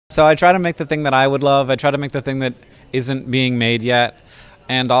So I try to make the thing that I would love. I try to make the thing that isn't being made yet.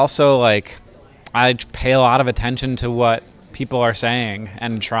 And also, like, I pay a lot of attention to what people are saying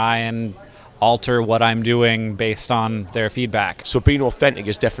and try and alter what I'm doing based on their feedback. So being authentic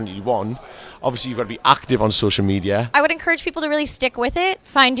is definitely one. Obviously, you've got to be active on social media. I would encourage people to really stick with it,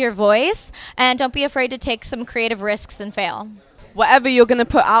 find your voice, and don't be afraid to take some creative risks and fail. Whatever you're going to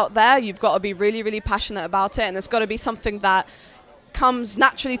put out there, you've got to be really, really passionate about it, and it's got to be something that comes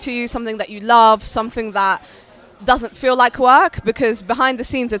naturally to you, something that you love, something that doesn't feel like work, because behind the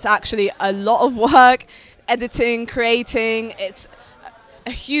scenes it's actually a lot of work, editing, creating. It's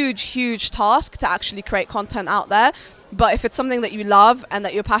a huge task to actually create content out there, but if it's something that you love and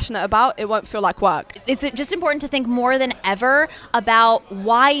that you're passionate about, it won't feel like work. It's just important to think more than ever about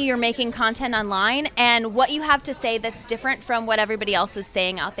why you're making content online and what you have to say that's different from what everybody else is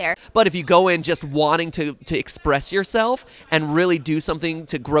saying out there. But if you go in just wanting to express yourself and really do something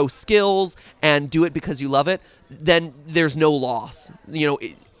to grow skills and do it because you love it, then there's no loss. You know,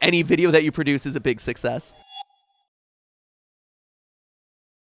 any video that you produce is a big success.